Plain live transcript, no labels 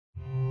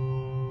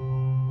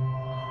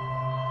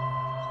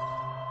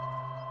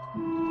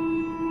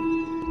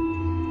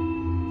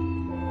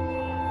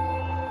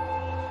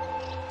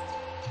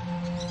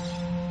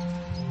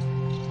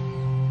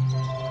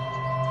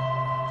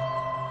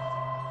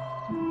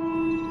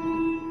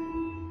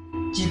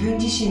自分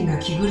自身が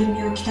着ぐる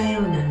みを着た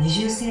ような二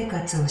重生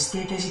活をし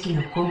ていた時期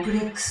のコンプレ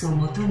ックスを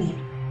もとに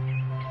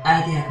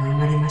アイデアが生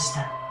まれまし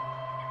た。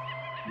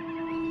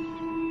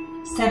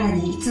さら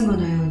にいつも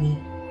のように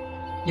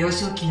幼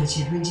少期の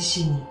自分自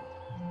身に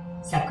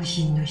作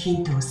品のヒ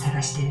ントを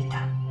探してみ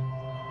た。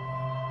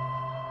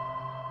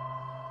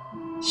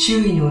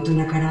周囲の大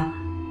人から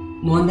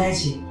問題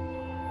児、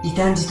異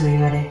端児と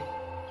言われ、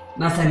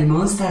まさに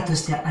モンスターと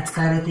して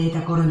扱われてい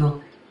た頃の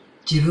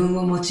自分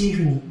をモチー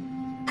フに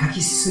描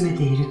き進め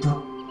ている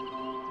と、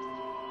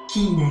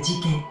奇異な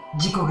事件、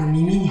事故が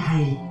耳に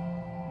入り、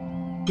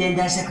現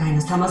代社会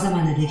の様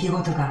々な出来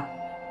事が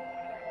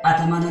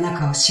頭の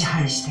中を支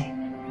配して、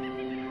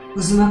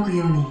渦巻く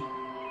ように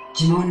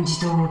自問自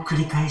答を繰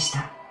り返し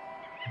た。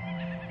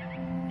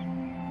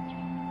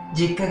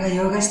実家が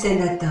洋菓子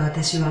店だった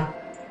私は、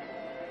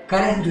カ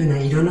ラフルな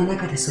色の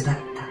中で育った。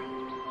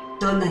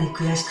どんなに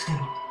悔しくても、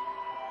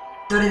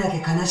どれだけ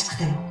悲しく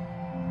ても、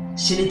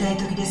死にたい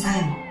時でさ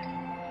えも、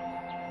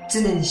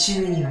常に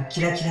周囲には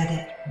キラキラ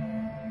で、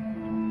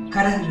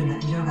カラフルな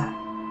色が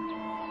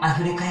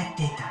溢れ返っ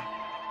ていた。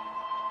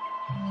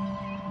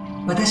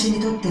私に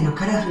とっての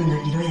カラフル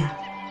な色や、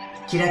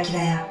キラキ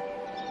ラや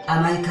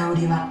甘い香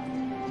りは、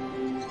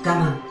我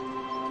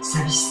慢、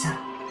寂しさ、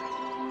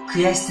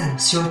悔しさの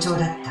象徴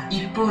だった。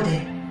一方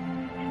で、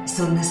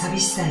そんな寂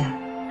しさ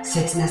や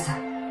切なさ、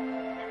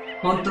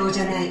本当じ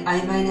ゃない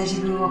曖昧な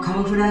自分をカ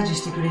モフラージュ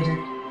してくれる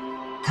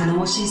頼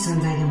もしい存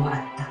在でもあ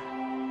った。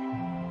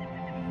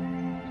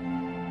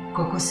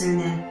ここ数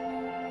年、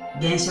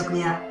原色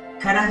や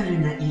カラフル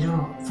な色を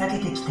避け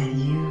てきた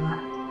理由は、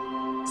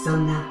そ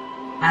んな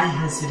相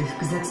反する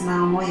複雑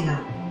な思いが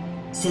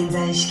潜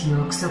在意識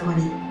の奥底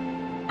に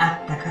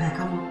あったから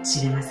かも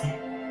しれません。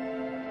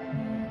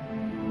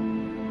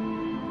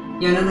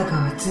世の中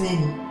は常に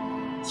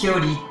表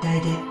裏一体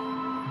で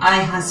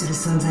相反する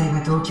存在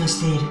が同居し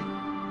ている。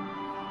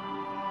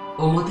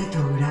表と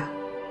裏、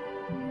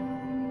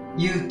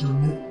有と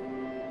無、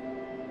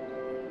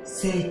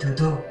正と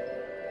動、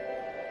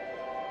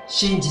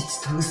真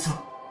実と嘘、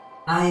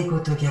愛語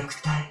と虐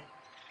待、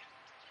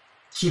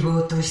希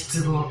望と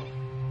失望、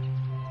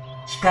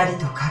光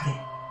と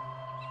影、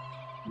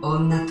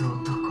女と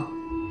男、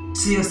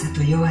強さ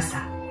と弱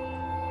さ、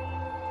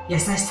優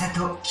しさ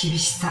と厳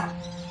しさ、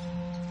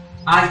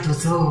愛と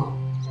憎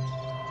悪、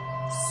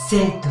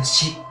生と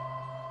死。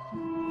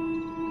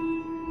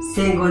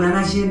戦後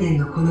70年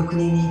のこの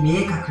国に見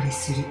え隠れ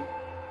する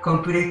コ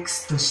ンプレック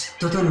スと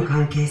嫉妬との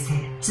関係性、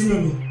常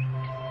に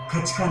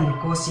価値観の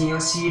更新を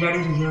強いら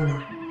れるよう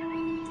な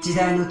時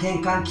代の転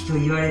換期と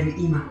言われる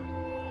今、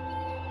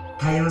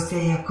多様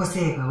性や個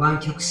性が湾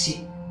曲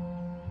し、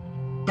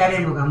誰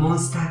もがモン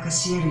スター化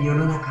し得る世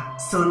の中、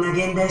そんな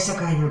現代社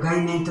会の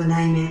外面と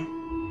内面、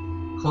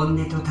本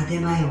音と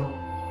建前を、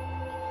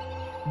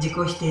自己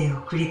否定を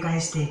繰り返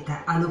してい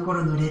たあの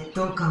頃の劣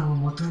等感を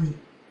もとに、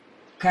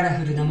カラ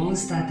フルなモン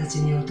スターたち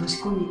に落と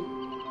し込み、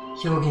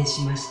表現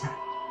しまし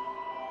た。